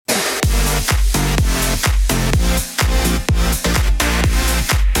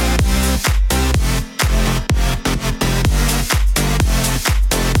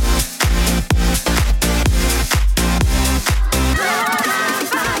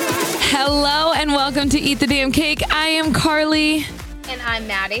welcome to Eat the Damn Cake. I am Carly. And I'm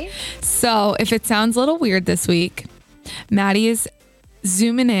Maddie. So if it sounds a little weird this week, Maddie is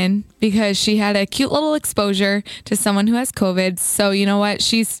zooming in because she had a cute little exposure to someone who has COVID. So you know what?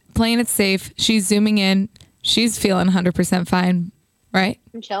 She's playing it safe. She's zooming in. She's feeling 100% fine, right?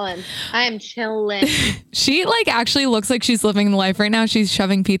 I'm chilling. I am chilling. She actually looks like she's living the life right now. She's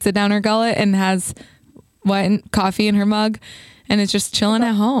shoving pizza down her gullet and has coffee in her mug and is just chilling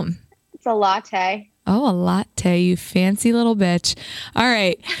at home. It's a latte. Oh, a latte, you fancy little bitch. All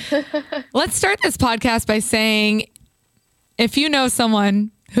right. Let's start this podcast by saying, if you know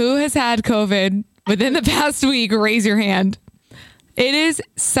someone who has had COVID within the past week, raise your hand. It is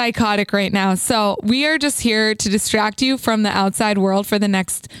psychotic right now. So we are just here to distract you from the outside world for the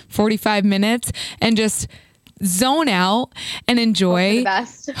next 45 minutes and just zone out and enjoy.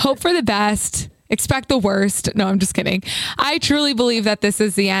 Hope for the best. Expect the worst. No, I'm just kidding. I truly believe that this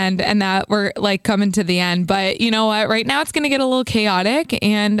is the end and that we're coming to the end. But you know what? Right now it's going to get a little chaotic,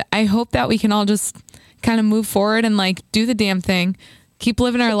 and I hope that we can all just kind of move forward and do the damn thing. Keep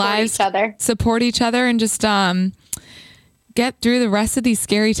living our lives. Support each other and just get through the rest of these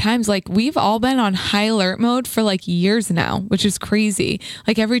scary times. We've all been on high alert mode for years now, which is crazy.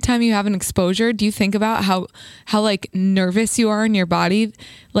 Every time you have an exposure, do you think about how nervous you are in your body?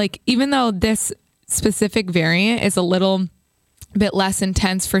 Even though this specific variant is a little bit less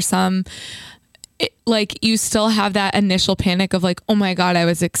intense for some, you still have that initial panic of oh my God, I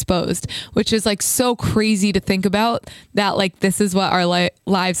was exposed, which is so crazy to think about that. This is what our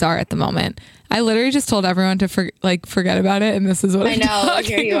lives are at the moment. I literally just told everyone to forget about it, and this is what I know.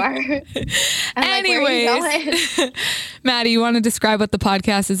 Here you are. Anyways, Maddie, you want to describe what the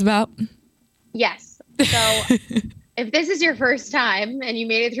podcast is about? Yes. So if this is your first time and you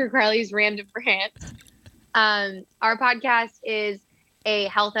made it through Carly's random rant, our podcast is a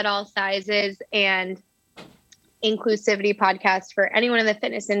health at all sizes and inclusivity podcast for anyone in the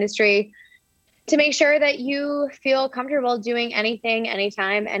fitness industry to make sure that you feel comfortable doing anything,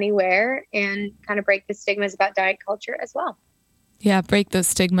 anytime, anywhere, and kind of break the stigmas about diet culture as well. Yeah, break those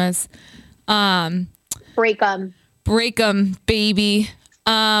stigmas. Break them. Break them, baby.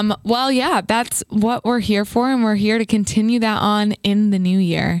 Well, yeah, that's what we're here for, and we're here to continue that on in the new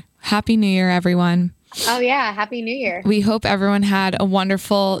year. Happy New Year, everyone. Oh, yeah. Happy New Year. We hope everyone had a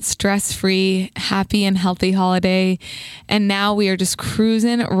wonderful, stress-free, happy, and healthy holiday. And now we are just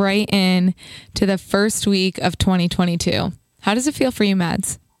cruising right in to the first week of 2022. How does it feel for you,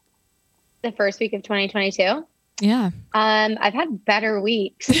 Mads? The first week of 2022? Yeah. I've had better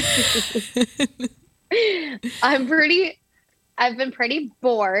weeks. I've been pretty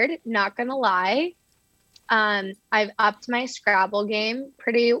bored, not gonna lie. I've upped my Scrabble game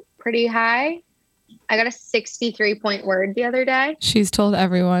pretty high. I got a 63-point word the other day. She's told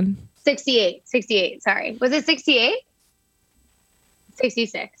everyone. 68. Sorry. Was it 68?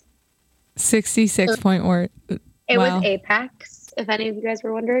 66. 66-point word. It was Apex, if any of you guys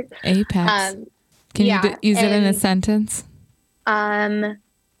were wondering. Apex. Can you use it in a sentence? No.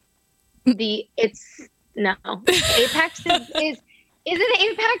 Apex isn't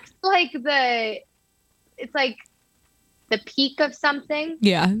Apex it's the peak of something?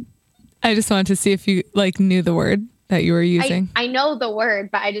 Yeah. I just wanted to see if you knew the word that you were using. I know the word,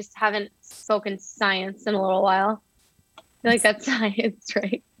 but I just haven't spoken science in a little while. I feel like that's science,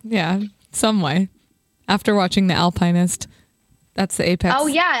 right? Yeah, some way. After watching The Alpinist, that's the Apex. Oh,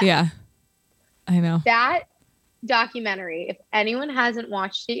 yeah. Yeah, I know. That documentary, if anyone hasn't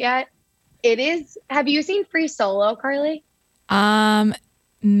watched it yet, it is... Have you seen Free Solo, Carly?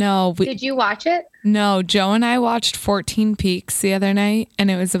 No. Did you watch it? No, Joe and I watched 14 Peaks the other night, and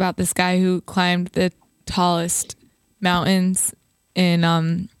it was about this guy who climbed the tallest mountains in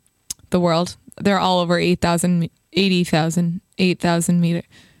the world. They're all over 80,000 meters. 8,000?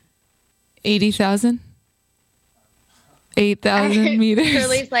 8,000 meters.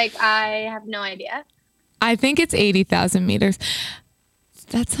 Shirley's I have no idea. I think it's 80,000 meters.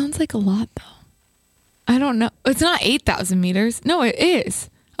 That sounds like a lot, though. I don't know. It's not 8,000 meters. No, it is.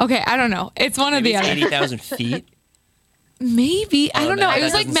 Okay, I don't know. It's one of the other. 80,000 feet? Maybe. I don't know. It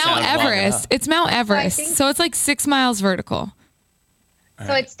was Mount Everest. It's Mount Everest. So it's 6 miles vertical.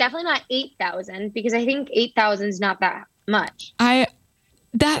 So it's definitely not 8,000 because I think 8,000 is not that much. So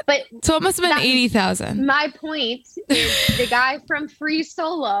it must have been 80,000. My point is the guy from Free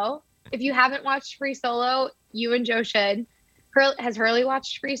Solo. If you haven't watched Free Solo, you and Joe should. Has Hurley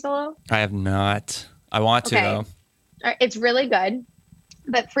watched Free Solo? I have not. I want to, though. It's really good.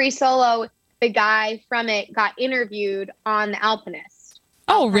 But Free Solo, the guy from it got interviewed on The Alpinist.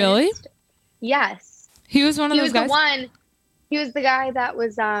 Oh, really? Yes. He was one of those guys? He was the guy that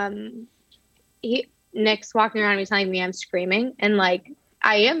was Nick's walking around me telling me I'm screaming, and like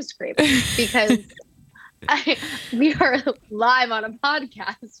I am screaming because we are live on a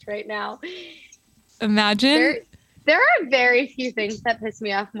podcast right now. Imagine. There are very few things that piss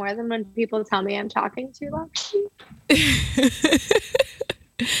me off more than when people tell me I'm talking too loud.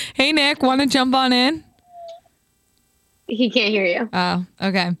 Hey, Nick, want to jump on in? He can't hear you. Oh,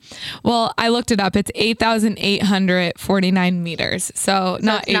 okay. Well, I looked it up. It's 8,849 meters. So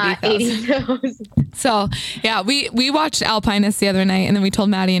not 80,000. So yeah, we watched Alpinus the other night, and then we told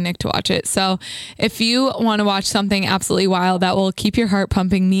Maddie and Nick to watch it. So if you want to watch something absolutely wild that will keep your heart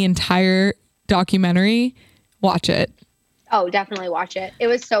pumping the entire documentary, watch it. Oh, definitely watch it. It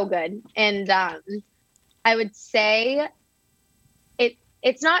was so good. And I would say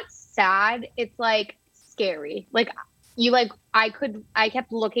it's not sad. It's like scary. Like I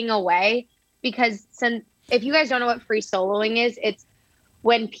kept looking away because if you guys don't know what free soloing is, it's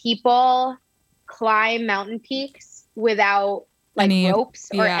when people climb mountain peaks without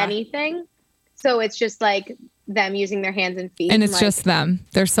ropes or anything. So it's just like them using their hands and feet. And it's just them.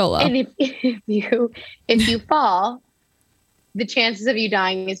 They're solo. And if you fall, the chances of you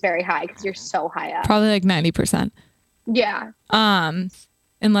dying is very high because you're so high up. Probably like 90%. Yeah.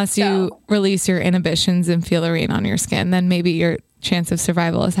 Unless you release your inhibitions and feel the rain on your skin, then maybe your chance of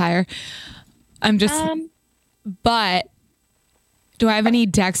survival is higher. But do I have any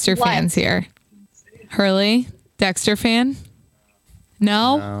Dexter fans here? Hurley, Dexter fan?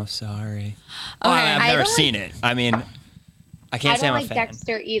 No? No, sorry. Okay. I've never seen it. I mean, I can't say I'm a fan. I don't like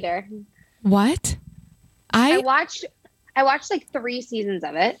Dexter either. What? I watched like 3 seasons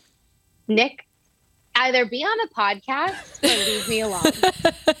of it. Nick, either be on a podcast or leave me alone.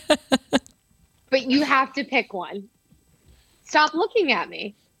 But you have to pick one. Stop looking at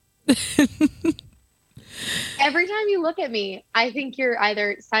me. Every time you look at me, I think you're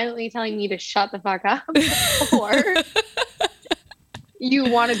either silently telling me to shut the fuck up or you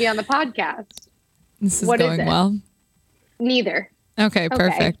want to be on the podcast. This is going well. Neither. Okay,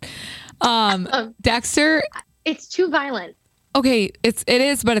 perfect. Dexter. It's too violent. Okay, it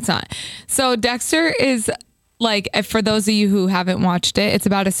is, but it's not. So Dexter is like, for those of you who haven't watched it, it's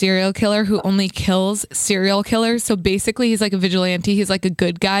about a serial killer who only kills serial killers. So basically he's like a vigilante. He's like a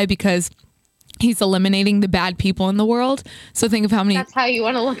good guy because he's eliminating the bad people in the world. So think of how many. That's how you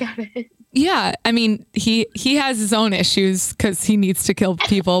want to look at it. Yeah. I mean, he has his own issues because he needs to kill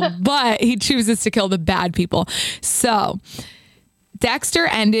people, but he chooses to kill the bad people. So Dexter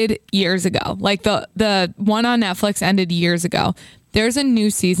ended years ago. Like the one on Netflix ended years ago. There's a new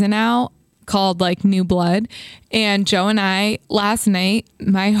season out called like New Blood. And Joe and I, last night,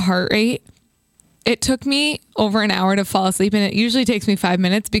 my heart rate, it took me over an hour to fall asleep. And it usually takes me 5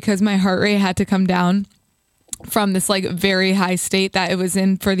 minutes because my heart rate had to come down from this like very high state that it was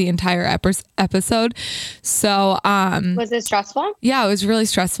in for the entire episode. So, was it stressful? Yeah, it was really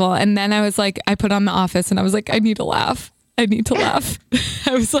stressful. And then I was like, I put on The Office and I was like, I need to laugh. I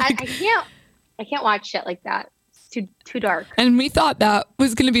was like, I can't watch shit like that. It's too dark. And we thought that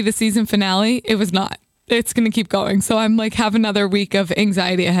was going to be the season finale. It was not. It's going to keep going. So I'm like, have another week of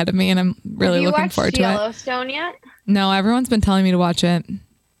anxiety ahead of me, and I'm really looking forward to it. Have you watched Yellowstone yet? No, everyone's been telling me to watch it.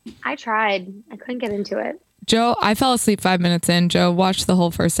 I tried. I couldn't get into it. Joe, I fell asleep 5 minutes in. Joe watched the whole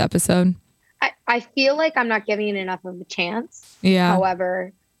first episode. I feel like I'm not giving it enough of a chance. Yeah.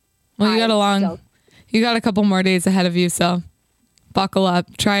 However, well, you got a couple more days ahead of you, so buckle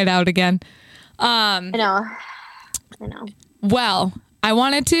up. Try it out again. I know. Well, I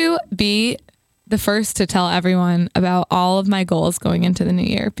wanted to be the first to tell everyone about all of my goals going into the new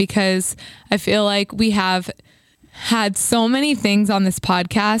year because I feel like we have had so many things on this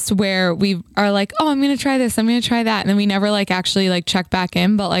podcast where we are like, oh, I'm going to try this. I'm going to try that. And then we never like actually like check back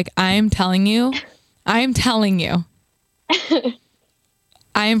in. But like, I am telling you, I am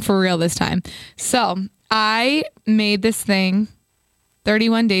for real this time. So I made this thing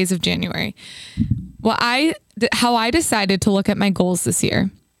 31 days of January. Well, how I decided to look at my goals this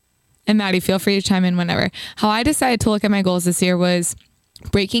year, and Maddie, feel free to chime in whenever. How I decided to look at my goals this year was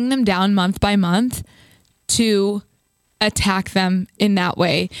breaking them down month by month to attack them in that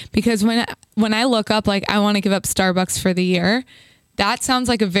way. Because when I look up, like, I want to give up Starbucks for the year, that sounds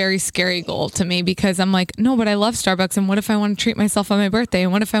like a very scary goal to me because I'm like, no, but I love Starbucks. And what if I want to treat myself on my birthday?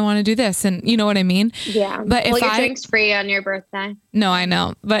 And what if I want to do this? And you know what I mean? Yeah. But if your drink's free on your birthday. No, I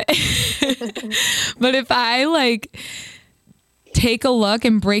know. But, but if I like take a look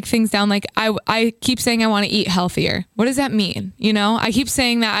and break things down, like I keep saying I want to eat healthier. What does that mean? You know, I keep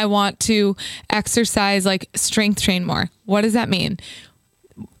saying that I want to exercise, like strength train more. What does that mean?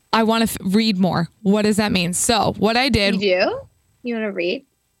 I want to read more. What does that mean? So what I did. You do? You want to read?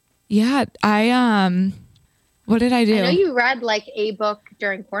 Yeah, what did I do? I know you read like a book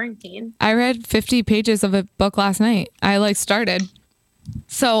during quarantine. I read 50 pages of a book last night. I started.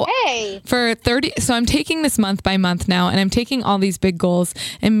 So Hey, so I'm taking this month by month now, and I'm taking all these big goals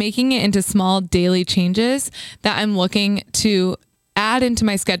and making it into small daily changes that I'm looking to add into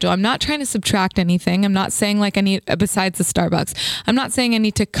my schedule. I'm not trying to subtract anything. I'm not saying like I need, besides the Starbucks, I'm not saying I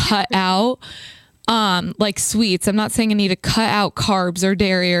need to cut out like sweets. I'm not saying I need to cut out carbs or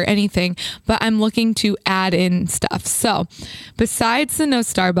dairy or anything, but I'm looking to add in stuff. So besides the no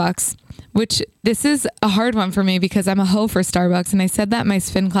Starbucks, which this is a hard one for me because I'm a hoe for Starbucks. And I said that in my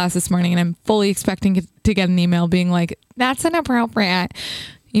spin class this morning, and I'm fully expecting to get an email being like, that's inappropriate.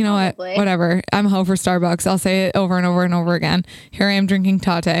 You know what? Whatever. I'm a hoe for Starbucks. I'll say it over and over and over again. Here I am drinking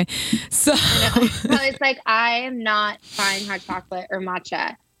Tate. So well, it's like I am not trying hot chocolate or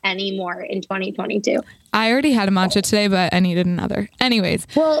matcha anymore in 2022. I already had a matcha today, but I needed another. Anyways,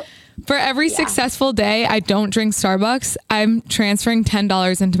 well, for every successful day I don't drink Starbucks, I'm transferring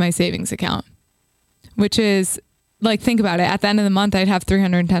 $10 into my savings account, which is like, think about it. At the end of the month, I'd have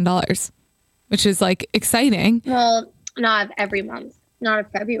 $310, which is like exciting. Well, not every month, not of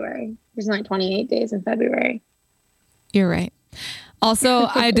February. There's only 28 days in February. You're right. Also,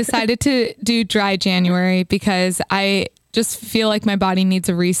 I decided to do dry January because I just feel like my body needs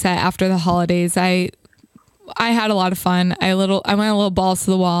a reset after the holidays. I had a lot of fun. I went a little balls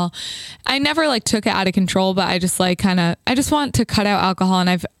to the wall. I never like took it out of control, but I just like I just want to cut out alcohol.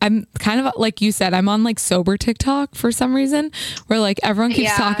 And I'm kind of like you said, I'm on like sober TikTok for some reason, where like everyone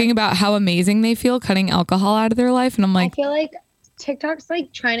keeps talking about how amazing they feel cutting alcohol out of their life. And I'm like, I feel like TikTok's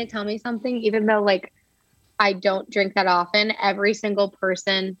like trying to tell me something, even though like I don't drink that often. Every single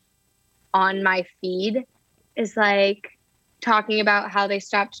person on my feed is like talking about how they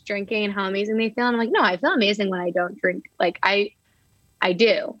stopped drinking and how amazing they feel. And I'm like, no, I feel amazing when I don't drink. Like I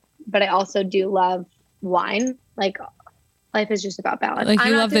do, but I also do love wine. Like life is just about balance. Like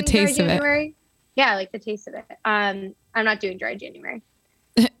you love the taste of it. Yeah, I like the taste of it. I'm not doing dry January.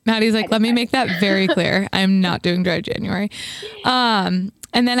 Maddie's like, let me make that very clear. I'm not doing dry January.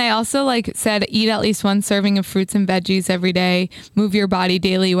 And then I also like said, eat at least one serving of fruits and veggies every day, move your body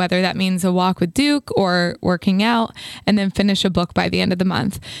daily, whether that means a walk with Duke or working out, and then finish a book by the end of the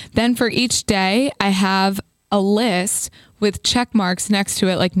month. Then for each day, I have a list with check marks next to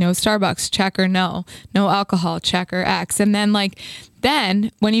it, like no Starbucks, check or no alcohol, check or X. And then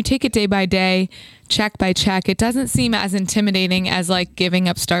then when you take it day by day, check by check, it doesn't seem as intimidating as like giving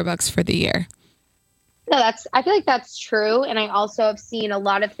up Starbucks for the year. No, I feel like that's true. And I also have seen a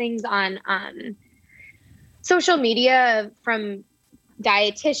lot of things on social media from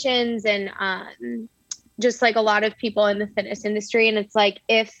dietitians and just like a lot of people in the fitness industry. And it's like,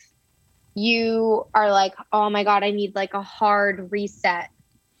 if you are like, oh my God, I need like a hard reset,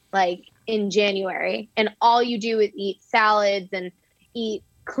 like in January, and all you do is eat salads and eat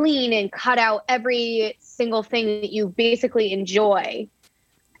clean and cut out every single thing that you basically enjoy.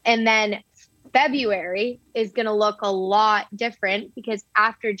 And then February is going to look a lot different, because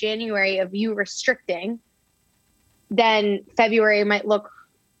after January of you restricting, then February might look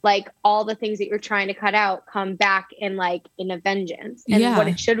like all the things that you're trying to cut out come back in like in a vengeance. And what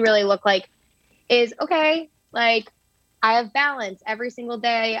it should really look like is, okay, like I have balance every single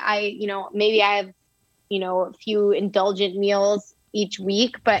day. Maybe I have, a few indulgent meals each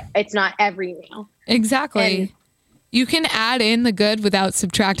week, but it's not every meal. Exactly. And you can add in the good without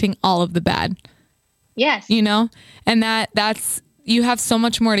subtracting all of the bad. Yes. And that's, you have so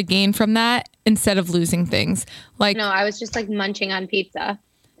much more to gain from that instead of losing things. Like, no, I was just like munching on pizza,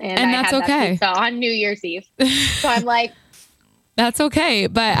 and I that's had okay. that pizza on New Year's Eve. So I'm like, that's okay.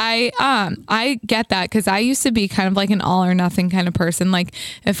 But I get that, because I used to be kind of like an all or nothing kind of person. Like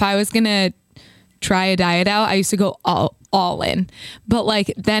if I was going to try a diet out, I used to go all in, but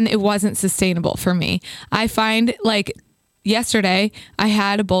like then it wasn't sustainable for me. I find like yesterday I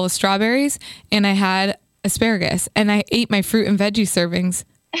had a bowl of strawberries and I had asparagus and I ate my fruit and veggie servings.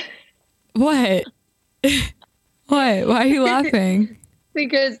 What? What? Why are you laughing?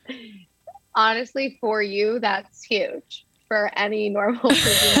 Because honestly, for you, that's huge. For any normal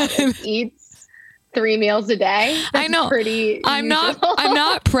person that eats 3 meals a day, that's I know. I'm usual.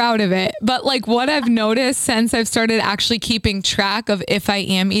 not proud of it, but like what I've noticed since I've started actually keeping track of if I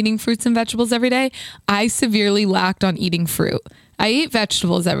am eating fruits and vegetables every day, I severely lacked on eating fruit. I eat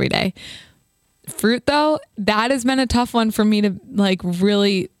vegetables every day. Fruit though, that has been a tough one for me to like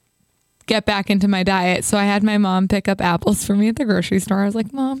really get back into my diet. So I had my mom pick up apples for me at the grocery store. I was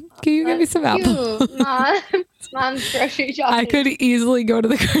like, Mom, can you give me some apples? Mom's grocery shopping. I could easily go to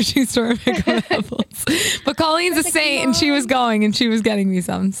the grocery store and pick up apples. But Colleen's a saint, and she was going and she was getting me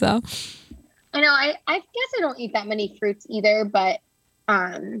some. So I know. I guess I don't eat that many fruits either, but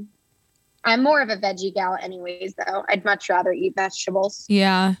I'm more of a veggie gal anyways, though. I'd much rather eat vegetables.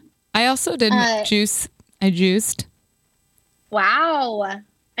 yeah. I also didn't juice. I juiced. Wow.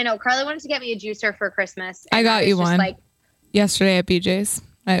 I know. Carly wanted to get me a juicer for Christmas. I got you one yesterday at BJ's.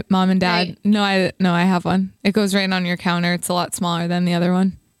 Mom and Dad. Right. No, I have one. It goes right on your counter. It's a lot smaller than the other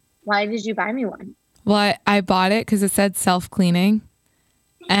one. Why did you buy me one? Well, I bought it because it said self-cleaning,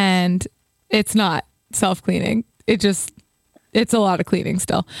 and it's not self-cleaning. It's a lot of cleaning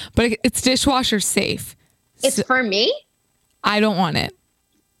still, but it's dishwasher safe. It's for me? I don't want it.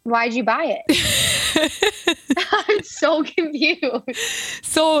 Why'd you buy it? I'm so confused.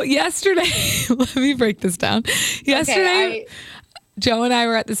 So yesterday, let me break this down. Yesterday, Joe and I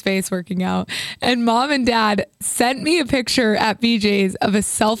were at the space working out, and Mom and Dad sent me a picture at BJ's of a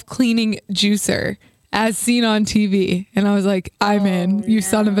self-cleaning juicer as seen on TV. And I was like, I'm in, you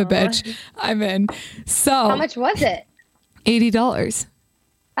son of a bitch. I'm in. So how much was it? $80.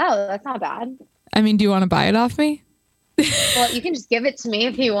 Oh, that's not bad. I mean, do you want to buy it off me? Well, you can just give it to me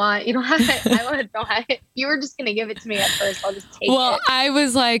if you want. You don't have to. I want to buy it. You were just going to give it to me at first. I'll just take it. Well, I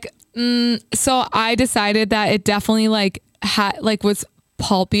was like, so I decided that it definitely was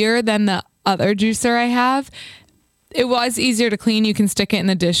pulpier than the other juicer I have. It was easier to clean. You can stick it in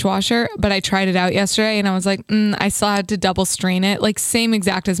the dishwasher, but I tried it out yesterday and I was like, I still had to double strain it, like same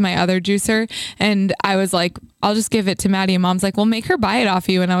exact as my other juicer. And I was like, I'll just give it to Maddie. And Mom's like, well, make her buy it off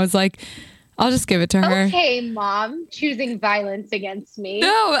you. And I was like, I'll just give it to her. Okay, Mom, choosing violence against me.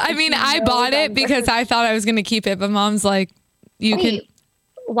 No, I mean, I bought it because I thought I was going to keep it, but Mom's like,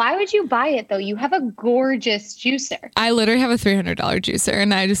 why would you buy it though? You have a gorgeous juicer. I literally have a $300 juicer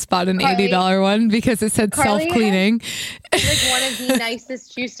and I just bought an $80 one because it said self-cleaning. It's like one of the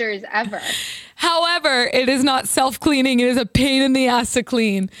nicest juicers ever. However, it is not self-cleaning. It is a pain in the ass to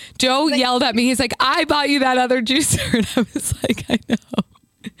clean. Joe yelled at me. He's like, I bought you that other juicer. And I was like, I know.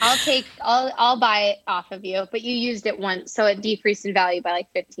 I'll buy it off of you, but you used it once, so it decreased in value by like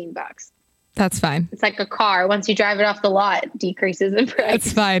 $15. That's fine. It's like a car. Once you drive it off the lot, it decreases in price.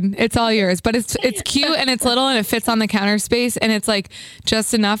 It's fine. It's all yours, but it's cute and it's little and it fits on the counter space and it's like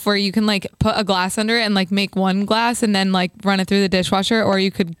just enough where you can like put a glass under it and like make one glass and then like run it through the dishwasher, or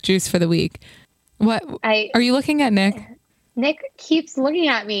you could juice for the week. What are you looking at, Nick? Nick keeps looking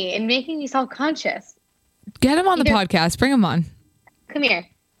at me and making me self-conscious. Get him on the podcast. Bring him on. Come here.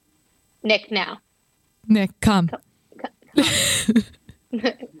 Nick, now. Nick, come.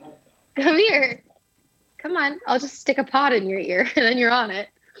 Come here. Come on. I'll just stick a pot in your ear and then you're on it.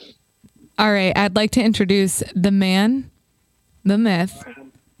 All right. I'd like to introduce the man, the myth,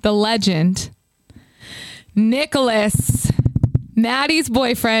 the legend, Nicholas, Maddie's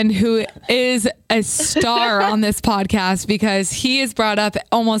boyfriend, who is a star on this podcast because he is brought up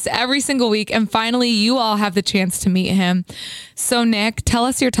almost every single week. And finally, you all have the chance to meet him. So, Nick, tell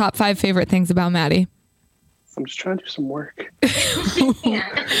us your top 5 favorite things about Maddie. I'm just trying to do some work.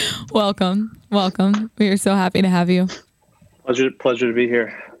 Welcome. We are so happy to have you. Pleasure to be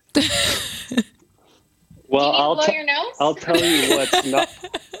here. Well, I'll tell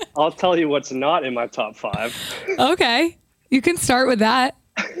you what's not in my top 5. Okay. You can start with that.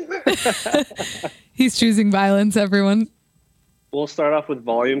 He's choosing violence, everyone. We'll start off with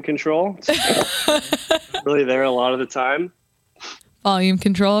volume control. It's really there a lot of the time. Volume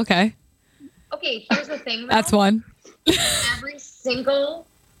control, okay. Okay, here's the thing, though. That's one. Every single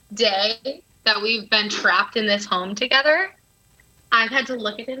day that we've been trapped in this home together, I've had to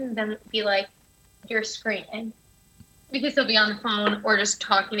look at him and then be like, you're screaming. Because he'll be on the phone or just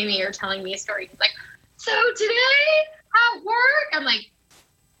talking to me or telling me a story. He's like, so today at work, I'm like,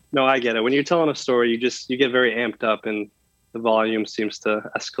 no, I get it. When you're telling a story, you get very amped up and the volume seems to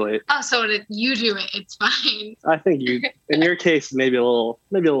escalate. oh, so did you do it? It's fine. I think in your case, maybe a little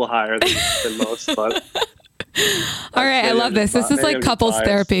higher than most, but. All right. I love this. This is like couples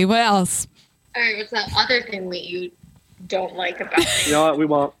therapy. What else? All right. What's that other thing that you don't like about me? You know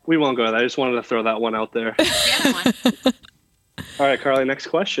what? We won't go there. I just wanted to throw that one out there. All right, Carly, next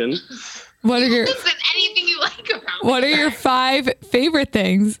question. What are your anything you like about What are your 5 favorite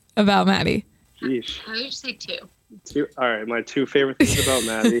things about Maddie? Sheesh. I would just say 2. All right, my 2 favorite things about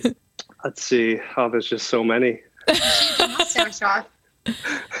Maddie. Let's see. Oh, there's just so many.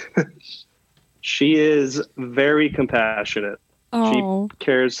 She is very compassionate. Oh, She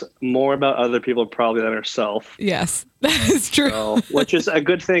cares more about other people probably than herself. yes, that is true. So, which is a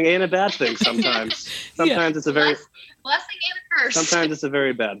good thing and a bad thing sometimes. Sometimes it's a very Blessing and a curse. sometimes it's a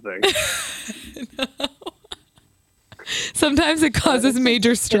very bad thing. Sometimes it causes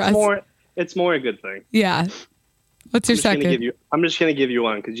major stress. It's more a good thing. Yeah. What's your second? I'm just gonna give you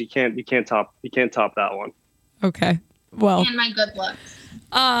one because you can't top that one. Okay. Well, And my good looks.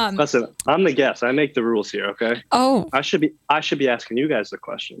 Listen, I'm the guest. I make the rules here, okay? Oh, I should be asking you guys the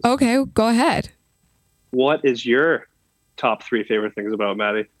questions. okay. Go ahead. What is your top 3 favorite things about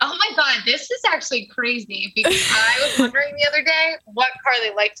Maddie? Oh my God, this is actually crazy because I was wondering the other day what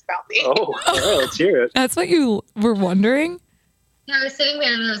Carly liked about me. Oh, all right, let's hear it. That's what you were wondering? And I was sitting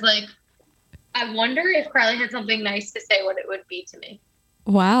there and I was like, I wonder if Carly had something nice to say, what it would be to me.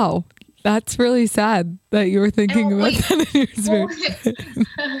 Wow. That's really sad that you were thinking about that in your spirit.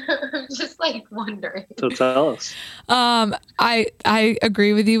 I'm just like wondering. So tell us. I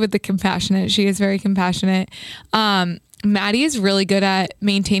agree with you with the compassionate. She is very compassionate. Maddie is really good at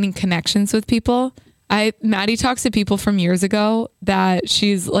maintaining connections with people. Maddie talks to people from years ago that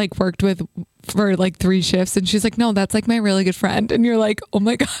she's like worked with for like 3 shifts, and she's like, no, that's like my really good friend. And you're like, oh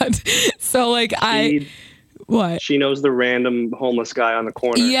my God. So like what? She knows the random homeless guy on the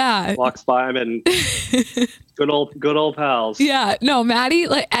corner. Yeah. Walks by him and good old pals. Yeah. No, Maddie,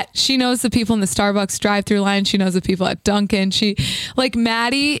 she knows the people in the Starbucks drive-through line. She knows the people at Dunkin'.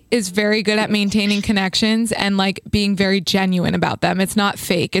 Maddie is very good at maintaining connections and like being very genuine about them. It's not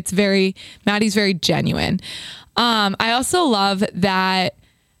fake. Maddie's very genuine. I also love that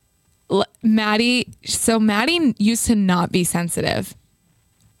Maddie used to not be sensitive.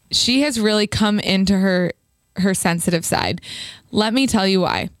 She has really come into her sensitive side. Let me tell you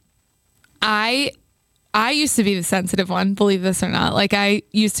why. I used to be the sensitive one, believe this or not. Like I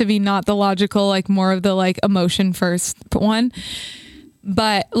used to be not the logical, like more of the like emotion first one.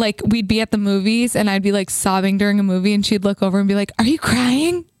 But like we'd be at the movies and I'd be like sobbing during a movie and she'd look over and be like, "Are you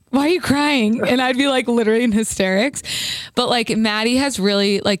crying? Why are you crying?" And I'd be like literally in hysterics. But like Maddie has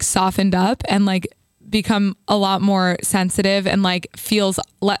really like softened up and like become a lot more sensitive and like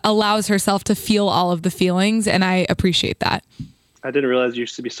allows herself to feel all of the feelings, and I appreciate that. I didn't realize you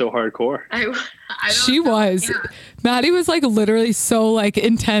used to be so hardcore. She was. Yeah. Maddie was like literally so like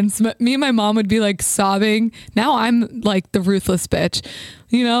intense. Me and my mom would be like sobbing. Now I'm like the ruthless bitch,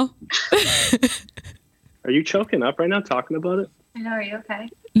 you know? Are you choking up right now talking about it? I know. Are you okay?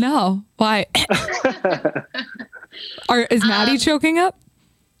 No. Why? Is Maddie choking up?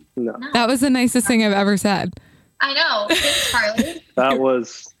 No. That was the nicest thing I've ever said. I know. Thanks, Carly. That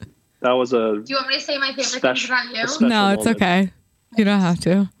was a. Do you want me to say my favorite things about you? No, it's okay. You don't have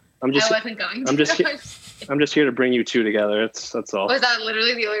to. I wasn't going to. I'm just here to bring you two together. That's all. Was that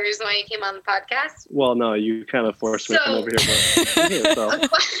literally the only reason why you came on the podcast? Well, no, you kind of forced me to come over here. But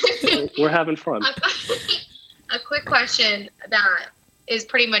so we're having fun. A quick question that is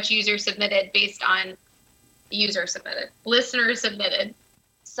pretty much user submitted based on listener submitted.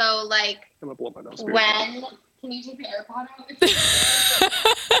 So like, I'm gonna blow my nose. When can you take the AirPod out?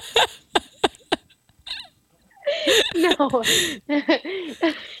 No.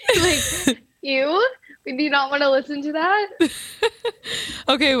 Like, we do not want to listen to that.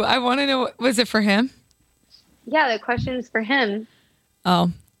 Okay, I want to know, was it for him? Yeah, the question is for him. Oh.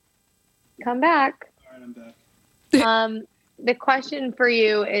 Come back. All right, I'm back. The question for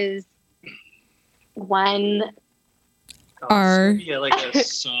you is when yeah, like a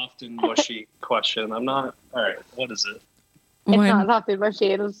soft and mushy question. I'm not. All right, what is it? It's not soft and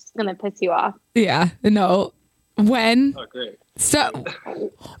mushy. It's gonna piss you off. Yeah. No. When? Oh, great. So,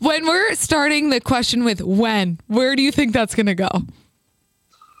 when we're starting the question with when, where do you think that's gonna go?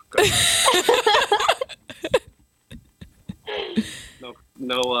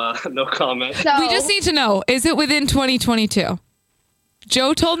 No comment. So, We just need to know: is it within 2022?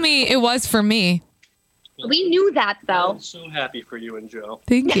 Joe told me it was for me. we knew that though. I'm so happy for you and Joe.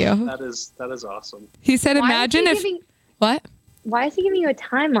 Thank you. That is awesome. He said, "Imagine if what? Why is he giving you a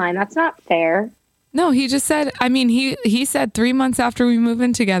timeline? That's not fair." No, he just said. I mean, he said 3 months after we move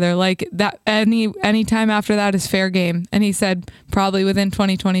in together, like that. Any time after that is fair game. And he said probably within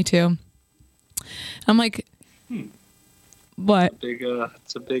 2022. I'm like, what?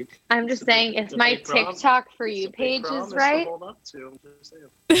 It's a big. I'm just saying, if my TikTok for you page is right,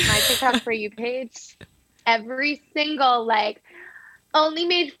 my TikTok for you page, every single like, only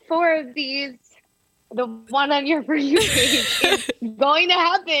made 4 of these. The one on your For You page is going to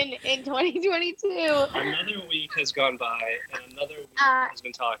happen in 2022. Another week has gone by, and another week has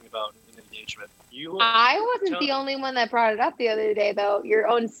been talking about an engagement. I wasn't the only one that brought it up the other day, though. Your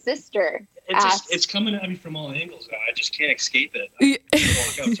own sister It's coming at me from all angles now. I just can't escape it. I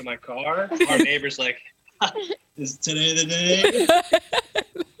walk out to my car. Our neighbor's like, "Is today the day?"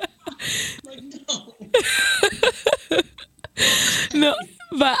 I'm like, No,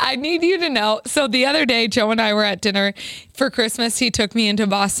 but I need you to know. So the other day, Joe and I were at dinner for Christmas. He took me into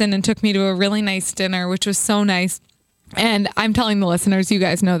Boston and took me to a really nice dinner, which was so nice. And I'm telling the listeners, you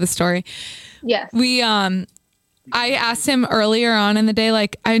guys know the story. Yes. I asked him earlier on in the day,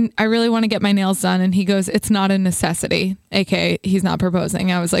 like, I really want to get my nails done. And he goes, it's not a necessity. AKA, he's not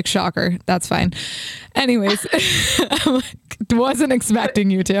proposing. I was like, shocker. That's fine. Anyways, I'm like, wasn't expecting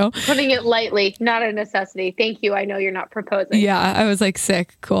you to. Putting it lightly, not a necessity. Thank you. I know you're not proposing. Yeah, I was like,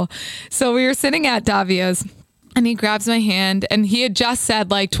 sick. Cool. So we were sitting at Davio's and he grabs my hand and he had just said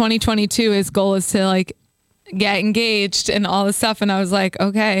like 2022, his goal is to like get engaged and all this stuff. And I was like,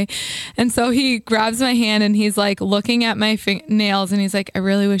 okay. And so he grabs my hand and he's like looking at my nails and he's like, I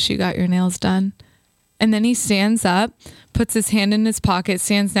really wish you got your nails done. And then he stands up, puts his hand in his pocket,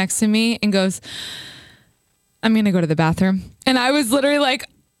 stands next to me and goes, I'm going to go to the bathroom. And I was literally like,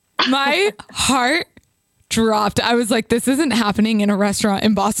 my heart dropped. I was like, this isn't happening in a restaurant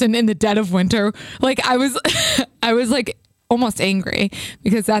in Boston in the dead of winter. Like I was like almost angry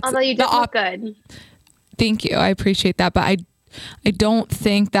because that's although you did look good. Thank you. I appreciate that. But I don't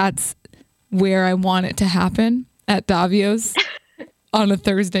think that's where I want it to happen at Davio's on a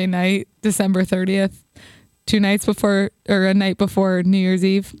Thursday night, December 30th, 2 nights before or a night before New Year's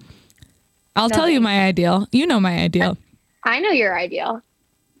Eve. I'll tell you my ideal. You know my ideal. I know your ideal.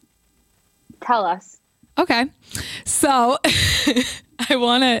 Tell us. Okay. So I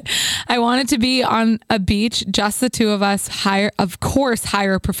want it to be on a beach, just the two of us, hire a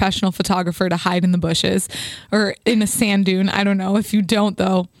professional photographer to hide in the bushes or in a sand dune. I don't know. If you don't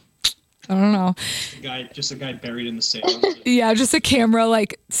though, I don't know. Just a guy buried in the sand. Yeah. Just a camera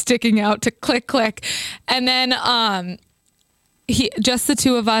like sticking out to click. And then, just the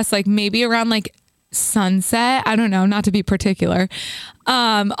two of us, like maybe around like sunset. I don't know, not to be particular,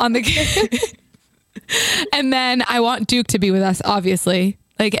 on the, and then I want Duke to be with us, obviously.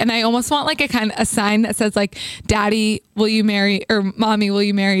 Like, and I almost want like a sign that says like, Daddy, will you marry, or Mommy, will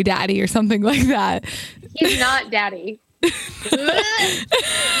you marry Daddy or something like that. He's not Daddy.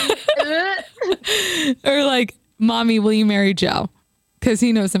 Or like, Mommy, will you marry Joe? Cause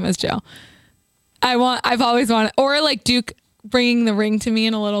he knows him as Joe. I've always wanted, or like Duke bringing the ring to me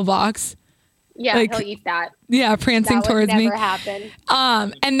in a little box. Yeah, like, he'll eat that. Yeah, prancing that towards me. That would never happen.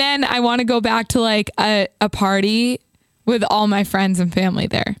 And then I want to go back to like a party with all my friends and family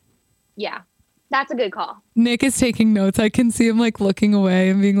there. Yeah, that's a good call. Nick is taking notes. I can see him like looking away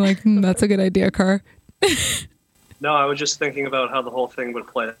and being like, that's a good idea, Car. No, I was just thinking about how the whole thing would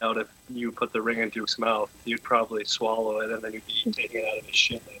play out if you put the ring in Duke's mouth. You'd probably swallow it and then you'd be taking it out of his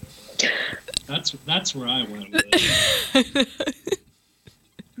shit later. That's where I went with it.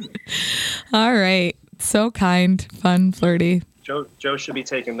 All right. So kind, fun, flirty. Joe should be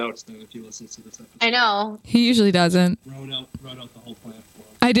taking notes then if he listens to this episode. I know. He usually doesn't. Wrote out the whole plan for him.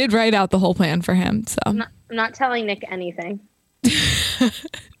 I did write out the whole plan for him. So I'm not telling Nick anything.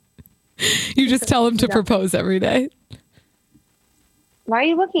 You just tell him to propose every day. Why are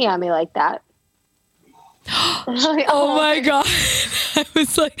you looking at me like that? Oh my God. I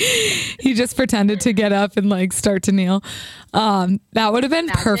was like, he just pretended to get up and like start to kneel. That would have been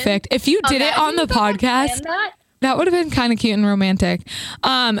perfect. If you did it on the podcast, that would have been kind of cute and romantic.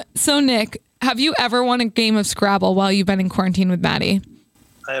 So Nick, have you ever won a game of Scrabble while you've been in quarantine with Maddie?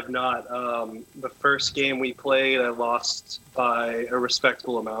 I have not. The first game we played, I lost by a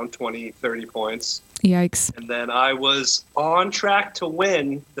respectable amount, 20, 30 points. Yikes. And then I was on track to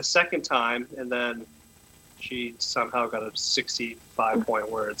win the second time, and then she somehow got a 65-point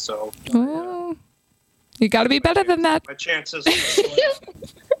word. So you got to be better than that. My chances were so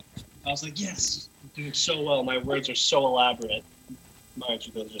I was like, yes, I'm doing so well. My words are so elaborate. Mind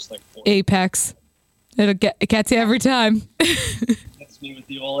you, they're just like 4. Apex. It gets you every time. That's me with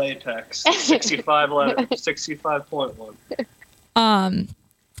the old Apex. 65.1.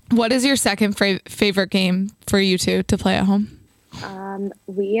 What is your second favorite game for you two to play at home?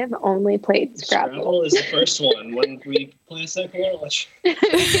 We have only played Scrabble. Scrabble is the first one. When we play a second one,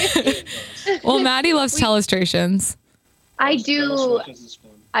 Well, Maddie loves telestrations. I do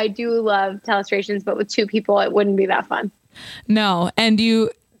love telestrations, but with 2 people, it wouldn't be that fun. No, and you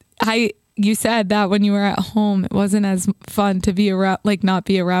said that when you were at home, it wasn't as fun to be around, like not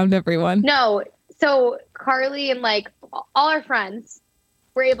be around everyone. No, so Carly and like all our friends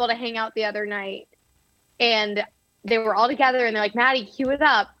were able to hang out the other night, and they were all together, and they're like, Maddie, cue it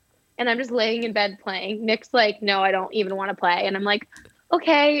up. And I'm just laying in bed playing. Nick's like, no, I don't even want to play. And I'm like,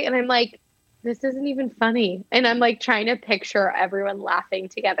 okay. And I'm like this isn't even funny. And I'm like trying to picture everyone laughing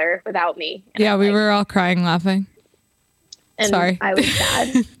together without me. And Yeah, I'm we like- were all crying laughing. and Sorry. I was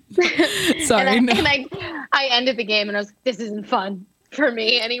sad. Sorry. and no. I ended the game and I was like, this isn't fun for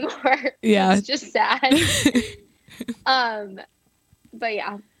me anymore. Yeah. It's just sad. But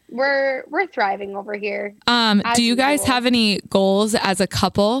yeah, we're thriving over here. As Do you guys usual. have any goals as a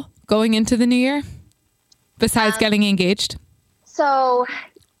couple going into the new year besides getting engaged? So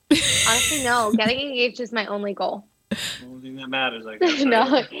honestly, no. Getting engaged is my only goal. The only thing that matters, I guess.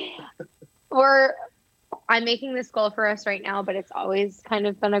 No. I'm making this goal for us right now, but it's always kind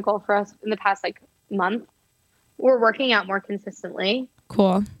of been a goal for us in the past like month. We're working out more consistently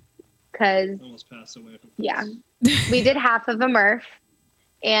Cool. because Almost passed away from yeah, we did half of a Murph,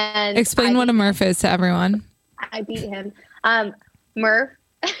 and Explain what a Murph is to everyone. I beat him. Murph.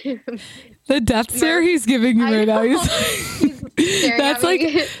 The death stare he's giving you I right now. know. He's Staring That's at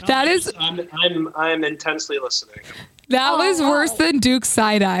me. like that is I'm intensely listening. that Oh, was worse wow. than Duke's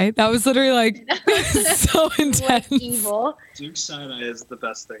side eye. That was literally like so intense. like evil. Duke's side eye is the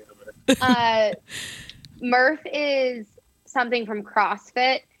best thing ever. Murph is something from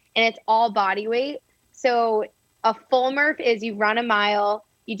CrossFit, and it's all body weight. So a full Murph is you run a mile,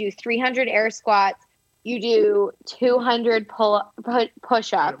 you do 300 air squats, you do 200 push-ups,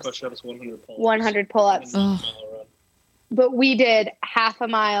 Push-ups, 100 pull-ups. 100 pull-ups. Ugh. But we did half a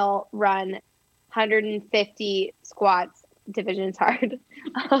mile run, 150 squats. Division's hard.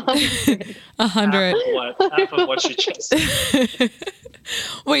 100. Half of what she just said.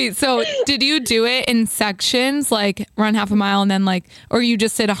 Wait, so did you do it in sections, like run half a mile and then like, or you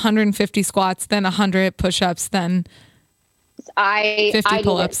just did 150 squats, then 100 push-ups, then I 50 did it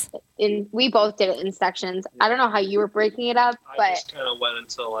pull-ups? we both did it in sections. I don't know how you were breaking it up, I but just kind of went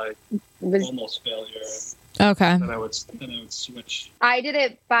until I it was, almost failure, Okay. and then I would switch. I did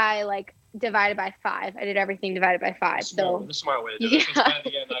it by like divided by 5. I did everything divided by 5. So The smart way to do it. Because by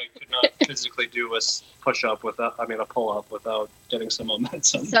the end, I could not physically do a push-up without, a pull-up without getting some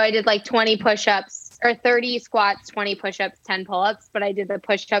momentum. so I did like 20 push-ups or 30 squats, 20 push-ups, 10 pull-ups, but I did the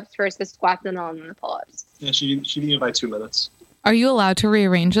push-ups first, the squats, and then the pull-ups. Yeah, she beat me by 2 minutes. Are you allowed to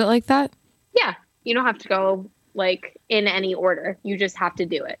rearrange it like that? Yeah, you don't have to go like in any order. You just have to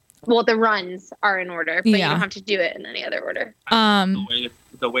do it. Well, the runs are in order, but you Yeah. don't have to do it in any other order.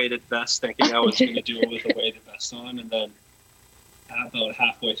 The weighted vest, thinking I was going to do it with a weighted vest on, and then about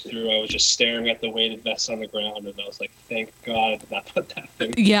halfway through, I was just staring at the weighted vest on the ground, and I was like, "Thank God I did not put that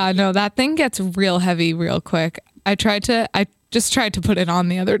thing." Yeah, no, that thing gets real heavy real quick. I just tried to put it on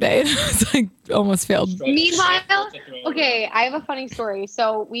the other day and I was like almost failed. Meanwhile, okay, I have a funny story.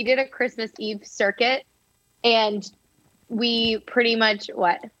 So we did a Christmas Eve circuit, and we pretty much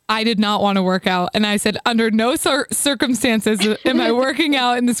I did not want to work out. And I said, under no circumstances am I working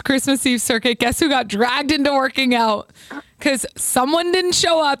out in this Christmas Eve circuit. Guess who got dragged into working out? Because someone didn't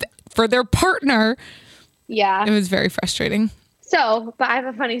show up for their partner. Yeah. It was very frustrating. So, but I have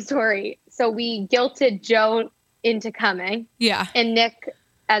a funny story. So we guilted Joe into coming, Yeah. and Nick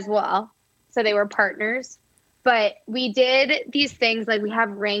as well. So they were partners. But we did these things, like we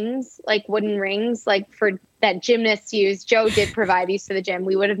have rings, like wooden rings, like for that gymnasts use. Joe did provide these to the gym.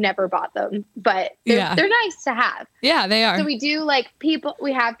 We would have never bought them, but they're nice to have. Yeah, they are. So we do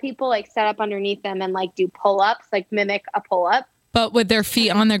we have people like set up underneath them and like do pull-ups, like mimic a pull-up But with their feet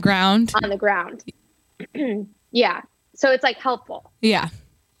on the ground. on the ground. Yeah. So it's like helpful. Yeah.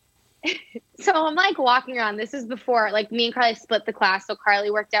 So I'm like walking around. This is before like me and Carly split the class. So Carly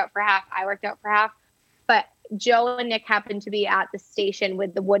worked out for half. I worked out for half. But Joe and Nick happened to be at the station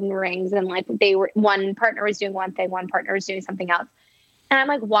with the wooden rings, and like one partner was doing one thing, one partner was doing something else. And I'm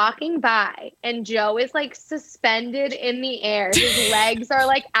like walking by, and Joe is like suspended in the air. His legs are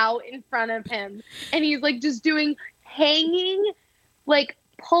like out in front of him, and he's like just doing hanging like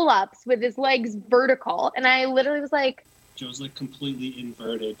pull-ups with his legs vertical. And I literally was like, Joe's like completely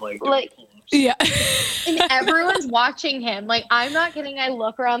inverted, like pull-ups. Yeah. and everyone's watching him. Like, I'm not kidding. I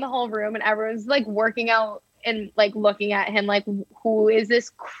look around the whole room, and everyone's like working out and like looking at him like, who is this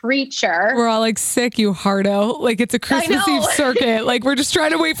creature? We're all like, sick, you hardo. Like, it's a Christmas know. Eve circuit. Like, we're just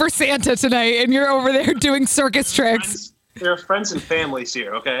trying to wait for Santa tonight, and you're over there doing circus tricks. There are friends and families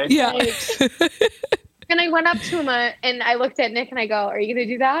here, okay? Yeah. And I went up to him and I looked at Nick and I go, "Are you going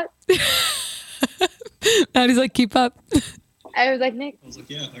to do that?" And he's like, keep up. I was like, Nick. I was like,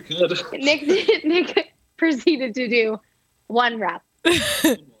 yeah, I could. Nick proceeded to do 1 rep.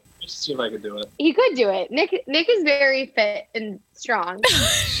 Just see if I could do it. He could do it. Nick is very fit and strong.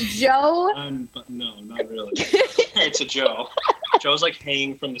 Joe. But no, not really. It's a Joe. Joe's like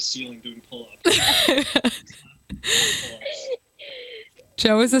hanging from the ceiling doing pull-ups.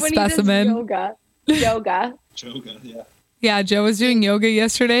 Joe is a When he does specimen. yoga. Yoga, yeah. Yeah, Joe was doing yoga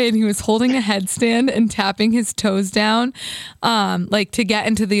yesterday and he was holding a headstand and tapping his toes down, like to get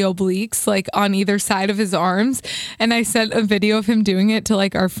into the obliques, like on either side of his arms. And I sent a video of him doing it to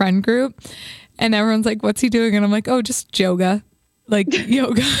like our friend group and everyone's like, what's he doing? And I'm like, oh, just yoga, like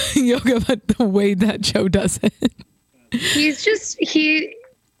yoga, but the way that Joe does it. He is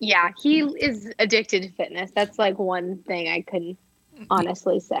addicted to fitness. That's like one thing I couldn't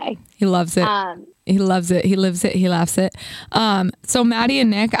honestly say. He loves it. He loves it. He lives it. He laughs it. So Maddie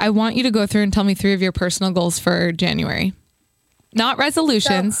and Nick, I want you to go through and tell me 3 of your personal goals for January. Not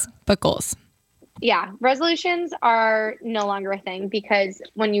resolutions, but goals. Yeah. Resolutions are no longer a thing because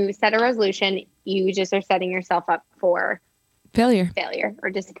when you set a resolution, you just are setting yourself up for Failure or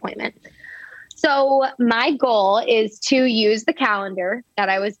disappointment. So my goal is to use the calendar that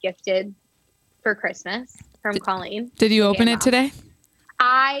I was gifted for Christmas from Colleen. Did you open it today?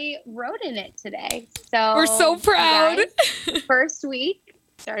 I wrote in it today. So We're so proud. Guys, first week,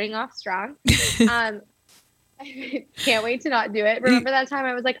 starting off strong. Can't wait to not do it. Remember that time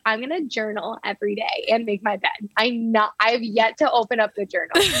I was like, I'm going to journal every day and make my bed. I've yet to open up the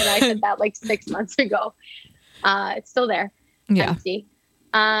journal. And I said that like 6 months ago. It's still there. Yeah. Empty.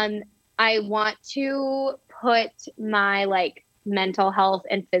 I want to put my like mental health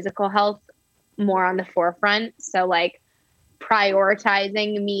and physical health more on the forefront. So like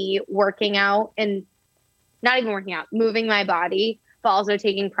prioritizing me working out and not even working out, moving my body, but also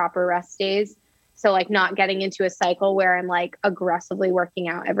taking proper rest days. So like not getting into a cycle where I'm like aggressively working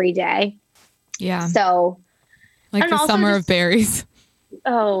out every day. Yeah. So like the summer of berries.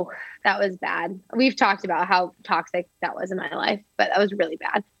 Oh, that was bad. We've talked about how toxic that was in my life, but that was really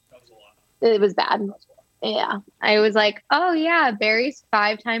bad. That was a lot. It was bad. Yeah. I was like, oh yeah, berries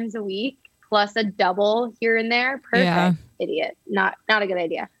 5 times a week plus a double here and there. Perfect. Yeah. Idiot. Not a good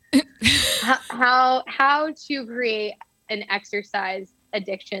idea. how to create an exercise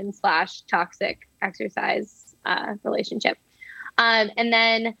addiction / toxic exercise relationship. And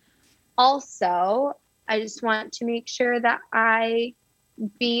then also I just want to make sure that I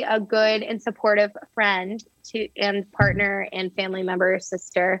be a good and supportive friend and partner and family member,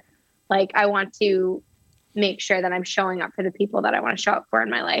 sister. Like I want to make sure that I'm showing up for the people that I want to show up for in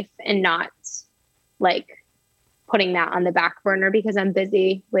my life and not like putting that on the back burner because I'm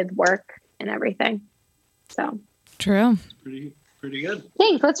busy with work and everything. So true. Pretty good.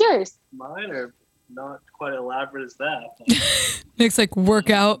 Thanks. What's yours? Mine are not quite elaborate as that. But Nick's like work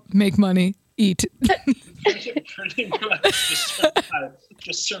out, make money, eat. pretty much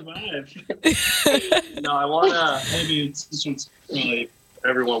just survive. No, I want to. Maybe this one's probably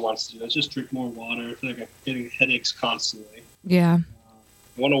everyone wants to do. Let's just drink more water. I feel like I'm getting headaches constantly. Yeah.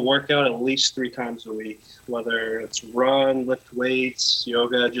 I want to work out at least 3 times a week, whether it's run, lift weights,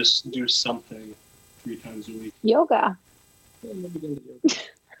 yoga, just do something 3 times a week. Yoga. Yeah, maybe go to yoga.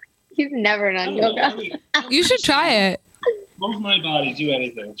 You've never done yoga. You should try it. Move my body, do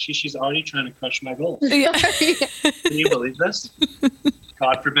anything. She's already trying to crush my goals. Yeah. Can you believe this?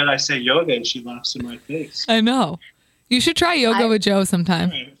 God forbid I say yoga and she laughs in my face. I know. You should try yoga with Joe All sometime.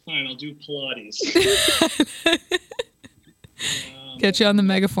 right, fine. I'll do Pilates. Get you on the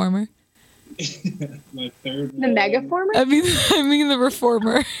Megaformer. My third The one, Megaformer? I mean the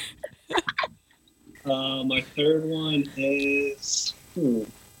Reformer. My third one is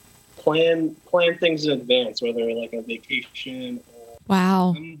plan things in advance, whether like a vacation or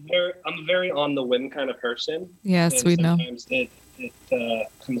Wow. I'm a very on the whim kind of person. Yes, and we know. sometimes it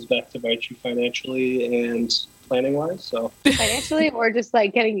comes back to bite you financially and planning wise. So Financially or just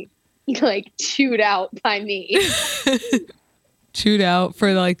like getting like chewed out by me? Chewed out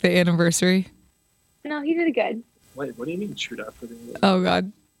for like the anniversary. No, he did it good. wait, what do you mean chewed out for the Oh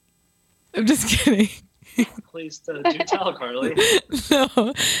God. I'm just kidding. Please do tell, Carly.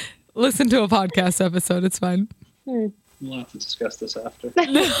 No. Listen to a podcast episode. It's fine. We'll have to discuss this after.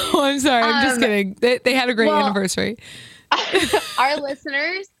 No, I'm sorry. I'm just kidding. They had a great anniversary. Our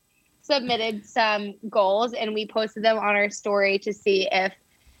listeners submitted some goals and we posted them on our story to see if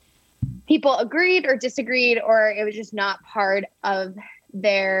people agreed or disagreed or it was just not part of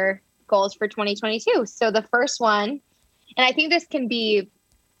their goals for 2022. So the first one, and I think this can be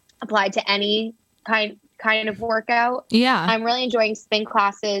applied to any kind of workout. Yeah. I'm really enjoying spin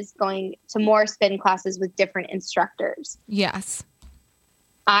classes, going to more spin classes with different instructors. Yes.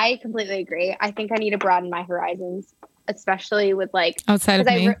 I completely agree. I think I need to broaden my horizons, especially with like outside of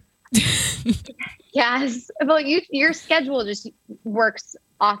me. Yes. Well, your schedule just works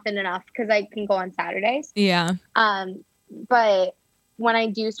often enough because I can go on Saturdays. Yeah. But when I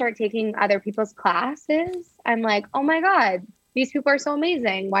do start taking other people's classes, I'm like, oh my God, these people are so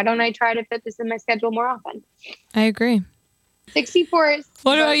amazing. Why don't I try to fit this in my schedule more often? I agree. 64 is.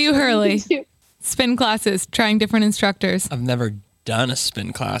 What about you, Hurley? Spin classes, trying different instructors. I've never done a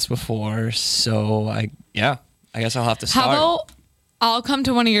spin class before, so I guess I'll have to start. How about I'll come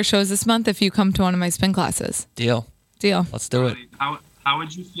to one of your shows this month if you come to one of my spin classes. Deal. Let's do it. How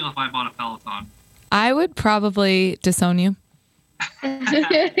would you feel if I bought a Peloton? I would probably disown you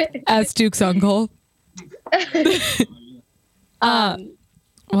as Duke's uncle.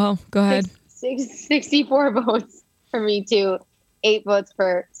 Well, go ahead. 64 votes for me too. 8 votes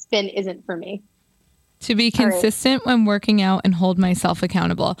for spin isn't for me. To be consistent when working out and hold myself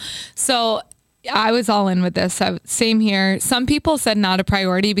accountable. So I was all in with this. Same here. Some people said not a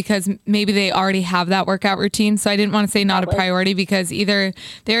priority because maybe they already have that workout routine. So I didn't want to say not a priority because either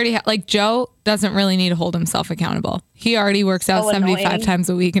they already have, like Joe doesn't really need to hold himself accountable. He already works out 75 times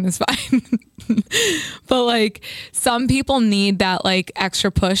a week and is fine. But like some people need that like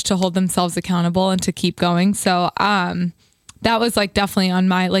extra push to hold themselves accountable and to keep going. So that was like definitely on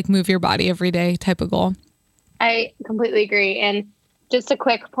my like move your body every day type of goal. I completely agree. And just a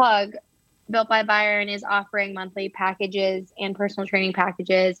quick plug, Built by Byron is offering monthly packages and personal training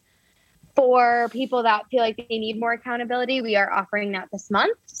packages for people that feel like they need more accountability. We are offering that this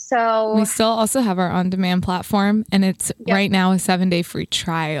month. So we still also have our on-demand platform, and it's right now a 7-day free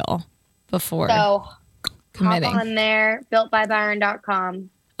trial before committing. Hop on there, builtbybyron.com.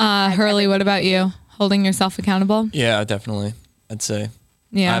 Hurley, what about you? Holding yourself accountable? Yeah, definitely. I'd say.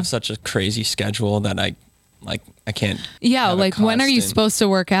 Yeah. I have such a crazy schedule that I can't. Yeah, have like when are you supposed to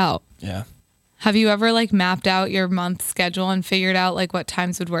work out? Yeah. Have you ever like mapped out your month schedule and figured out like what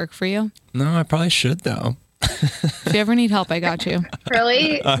times would work for you? No, I probably should though. If you ever need help, I got you.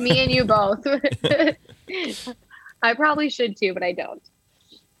 Really? Me and you both. I probably should too, but I don't.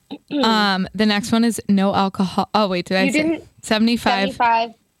 The next one is no alcohol. Oh wait, did I say 75?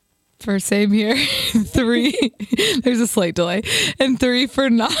 75. For same here. 3. There's a slight delay. And 3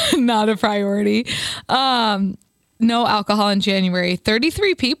 for not a priority. No alcohol in January.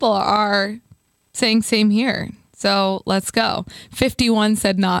 33 people are saying same here. So let's go. 51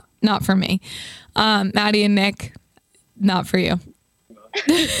 said not for me. Maddie and Nick, not for you.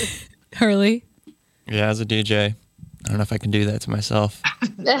 Hurley. Yeah, as a DJ, I don't know if I can do that to myself.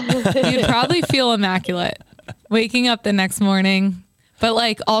 You'd probably feel immaculate waking up the next morning. But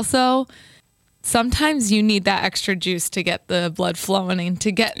like also sometimes you need that extra juice to get the blood flowing and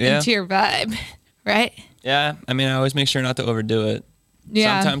to get into your vibe, right? Yeah, I mean, I always make sure not to overdo it.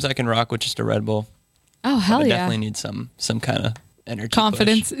 Yeah. Sometimes I can rock with just a Red Bull. Oh, hell yeah. I definitely need some kind of energy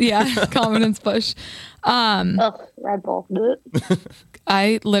confidence. Push. Yeah, confidence push. Red Bull.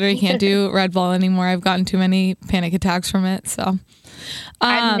 I literally can't do Red Bull anymore. I've gotten too many panic attacks from it. So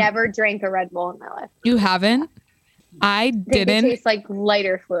I've never drank a Red Bull in my life. You haven't? I didn't. It tastes like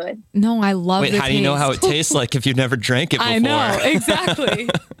lighter fluid. No, I love Wait, how do you know how it tastes like if you've never drank it before? I know, exactly.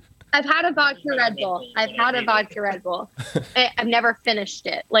 I've had a vodka Red Bull. I've never finished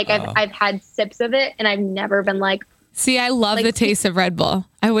it. Like I've had sips of it and I've never been like. See, I love the taste of Red Bull.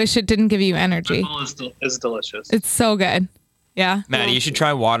 I wish it didn't give you energy. Red Bull is delicious. It's so good. Yeah. Maddie, you should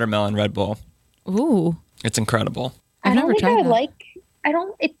try watermelon Red Bull. Ooh. It's incredible. I've never tried that.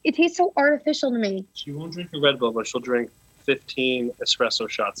 It tastes so artificial to me. She won't drink a Red Bull, but she'll drink 15 espresso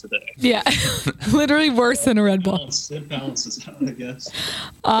shots a day. Yeah. Literally worse than a Red Bull. It balances out, I guess.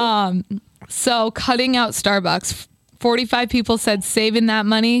 So cutting out Starbucks. 45 people said saving that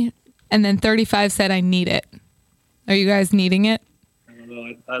money, and then 35 said I need it. Are you guys needing it? I don't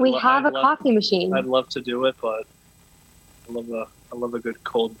know. We have a coffee machine. I'd love to do it, but I love a good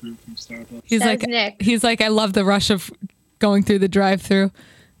cold brew from Starbucks. He's like, I love the rush of going through the drive-through.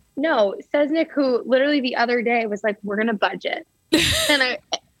 No, says Nick, who literally the other day was like, we're gonna budget. and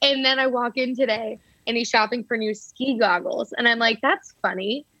then I walk in today and he's shopping for new ski goggles. And I'm like, that's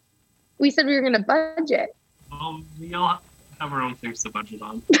funny. We said we were gonna budget. We all have our own things to budget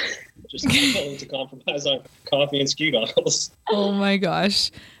on. Just willing to compromise on coffee and ski goggles. Oh my gosh.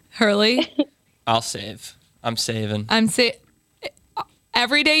 Hurley? I'll save. I'm saving.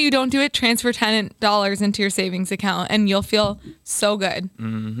 Every day you don't do it, transfer $10 into your savings account and you'll feel so good.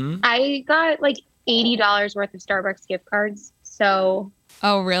 Mm-hmm. I got like $80 worth of Starbucks gift cards. So.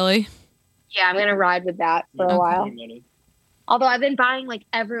 Oh, really? Yeah, I'm going to ride with that for a while. Although I've been buying like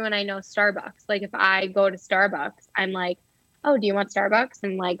everyone I know Starbucks. Like if I go to Starbucks, I'm like, oh, do you want Starbucks?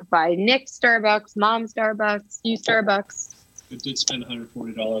 And like buy Nick Starbucks, Mom Starbucks, you Starbucks. I did spend $140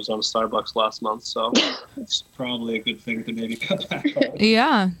 on Starbucks last month, so it's probably a good thing to maybe cut back on.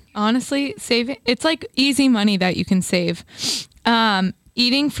 Yeah, honestly, saving it's like easy money that you can save.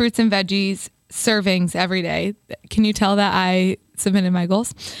 Eating fruits and veggies servings every day. Can you tell that I submitted my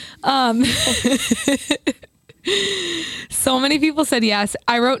goals? So many people said yes.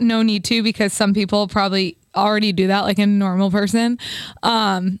 I wrote no need to because some people probably already do that like a normal person.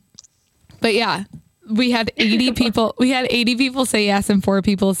 But yeah, we had 80 people. We had 80 people say yes and 4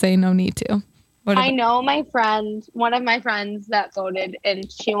 people say no need to. I know my friend, one of my friends that voted,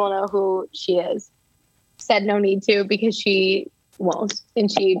 and she will know who she is, said no need to because she won't,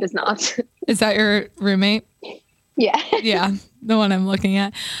 and she does not. Is that your roommate? Yeah. Yeah, the one I'm looking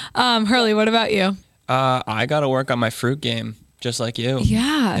at. Hurley, what about you? I got to work on my fruit game, just like you.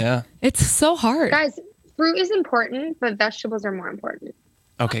 Yeah. Yeah. It's so hard. Guys, fruit is important, but vegetables are more important.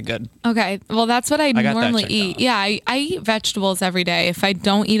 Okay, good. Okay. Well, that's what I normally eat. Off. Yeah, I eat vegetables every day. If I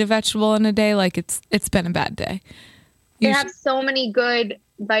don't eat a vegetable in a day, like it's been a bad day. They have so many good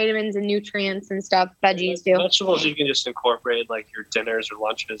vitamins and nutrients and stuff. Veggies do. Vegetables you can just incorporate like your dinners or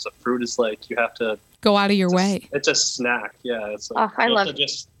lunches. A fruit is like you have to go out of your way. It's a snack. Yeah. It's like I love to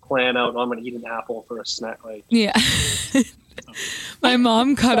just plan out. I'm gonna eat an apple for a snack. Like yeah. My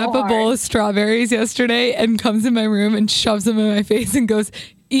mom cut up a bowl of strawberries yesterday and comes in my room and shoves them in my face and goes,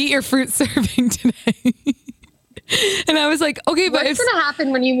 "Eat your fruit serving today." And I was like, okay, but what's going to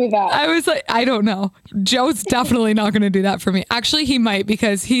happen when you move out? I was like, I don't know. Joe's definitely not going to do that for me. Actually, he might,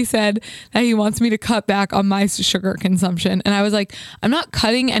 because he said that he wants me to cut back on my sugar consumption. And I was like, I'm not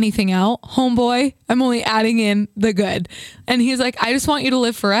cutting anything out, homeboy. I'm only adding in the good. And he's like, I just want you to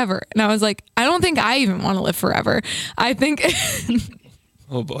live forever. And I was like, I don't think I even want to live forever. I think...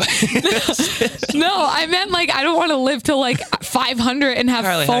 Oh boy. No, I meant like I don't want to live till like 500 and have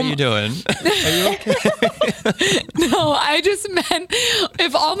Carly, how you doing? Are you okay? No, I just meant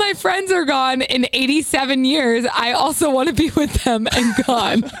if all my friends are gone in 87 years, I also want to be with them and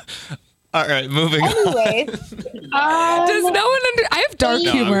gone. All right, moving on. Anyways, Does no one I have dark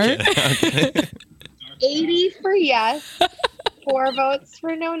humor. I'm kidding. 80 for yes, 4 votes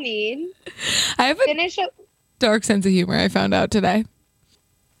for no need. I have a dark sense of humor, I found out today.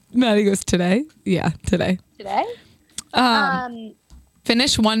 Maddie goes, today? Yeah, today. Today?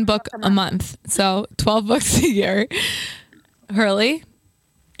 Finish 1 book a month. So 12 books a year. Hurley?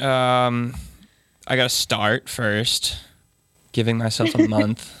 I got to start first. Giving myself a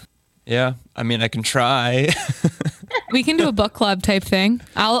month. Yeah, I mean, I can try. We can do a book club type thing.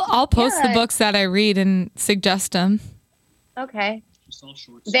 I'll post the books that I read and suggest them. Okay.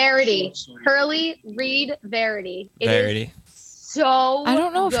 Verity. Hurley, read Verity. Verity. So I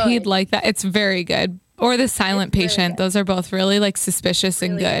don't know if he'd like that. It's very good. Or The Silent Patient. Those are both really like suspicious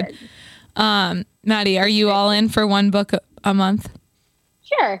and good. Maddie, are you all in for 1 book a month?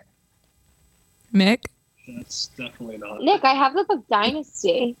 Sure. Mick? that's definitely not. Nick, I have the book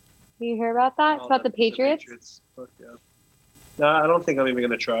Dynasty. Do you hear about that? It's about the Patriots. Book, yeah. No, I don't think I'm even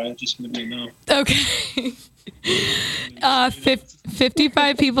gonna try. It's just gonna be a no. Okay.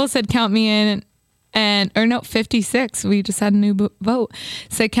 55 people said count me in. 56. We just had a new vote.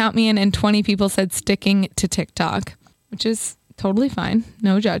 Said count me in, and 20 people said sticking to TikTok, which is totally fine.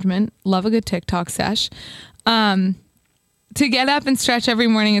 No judgment. Love a good TikTok sesh. To get up and stretch every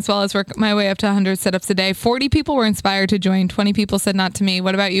morning as well as work my way up to 100 sit-ups a day. 40 people were inspired to join. 20 people said not to me.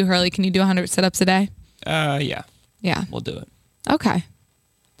 What about you, Hurley? Can you do 100 sit-ups a day? Yeah. Yeah. We'll do it. Okay.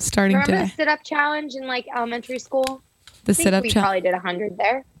 Starting Remember today. the sit-up challenge in like elementary school? The sit-up challenge. We challenge. probably did 100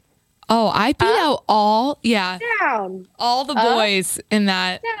 there. Oh, I beat out all the boys in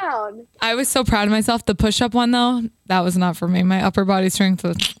that. Down. I was so proud of myself. The push-up one, though, that was not for me. My upper body strength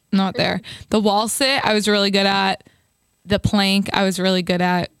was not there. The wall sit, I was really good at. The plank, I was really good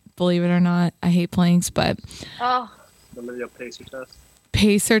at. Believe it or not, I hate planks, but. Oh. Remember the pacer test?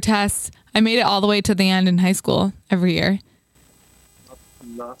 Pacer tests. I made it all the way to the end in high school every year.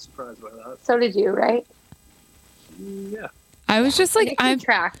 I'm not surprised by that. So did you, right? Yeah. I was just like, I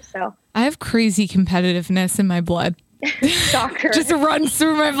have crazy competitiveness in my blood. Soccer. Just runs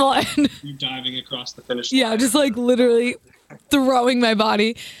through my blood. You're diving across the finish line. Yeah, just like literally throwing my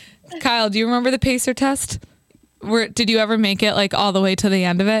body. Kyle, do you remember the pacer test? Did you ever make it like all the way to the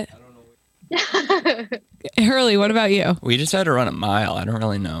end of it? I don't know. Hurley, what about you? We just had to run a mile. I don't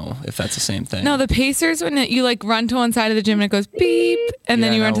really know if that's the same thing. No, the pacers, when you like run to one side of the gym and it goes beep, and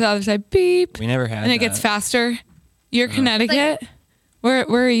then you run to the other side, beep. We never had and it gets faster. You're Connecticut? Where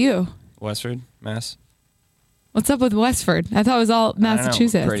are you? Westford, Mass. What's up with Westford? I thought it was all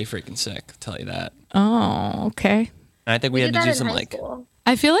Massachusetts. I don't know, pretty freaking sick, I'll tell you that. Oh, okay. And I think we had to do some like...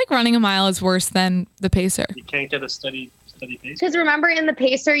 I feel like running a mile is worse than the pacer. You can't get a steady pace. Because remember in the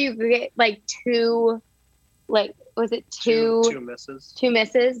pacer you could get like two misses? 2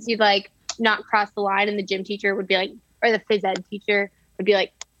 misses. You'd like not cross the line and the gym teacher would be like, or the phys ed teacher would be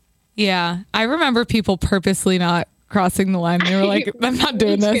like, Yeah. I remember people purposely not crossing the line. They were like, I'm not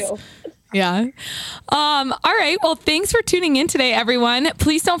doing this. Yeah. All right. Well, thanks for tuning in today, everyone.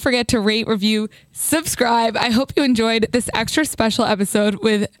 Please don't forget to rate, review, subscribe. I hope you enjoyed this extra special episode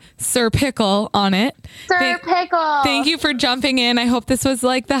with Sir Pickle on it. Pickle. Thank you for jumping in. I hope this was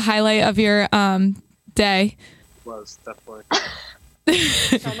like the highlight of your day. It was definitely.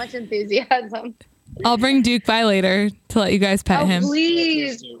 So much enthusiasm. I'll bring Duke by later to let you guys pet him.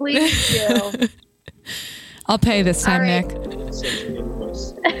 Please do. I'll pay this time, right.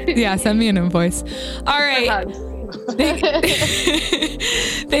 Nick. Yeah, send me an invoice. All right.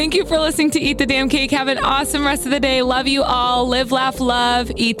 Thank you for listening to Eat the Damn Cake. Have an awesome rest of the day. Love you all. Live, laugh,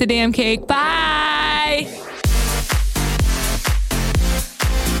 love. Eat the damn cake. Bye.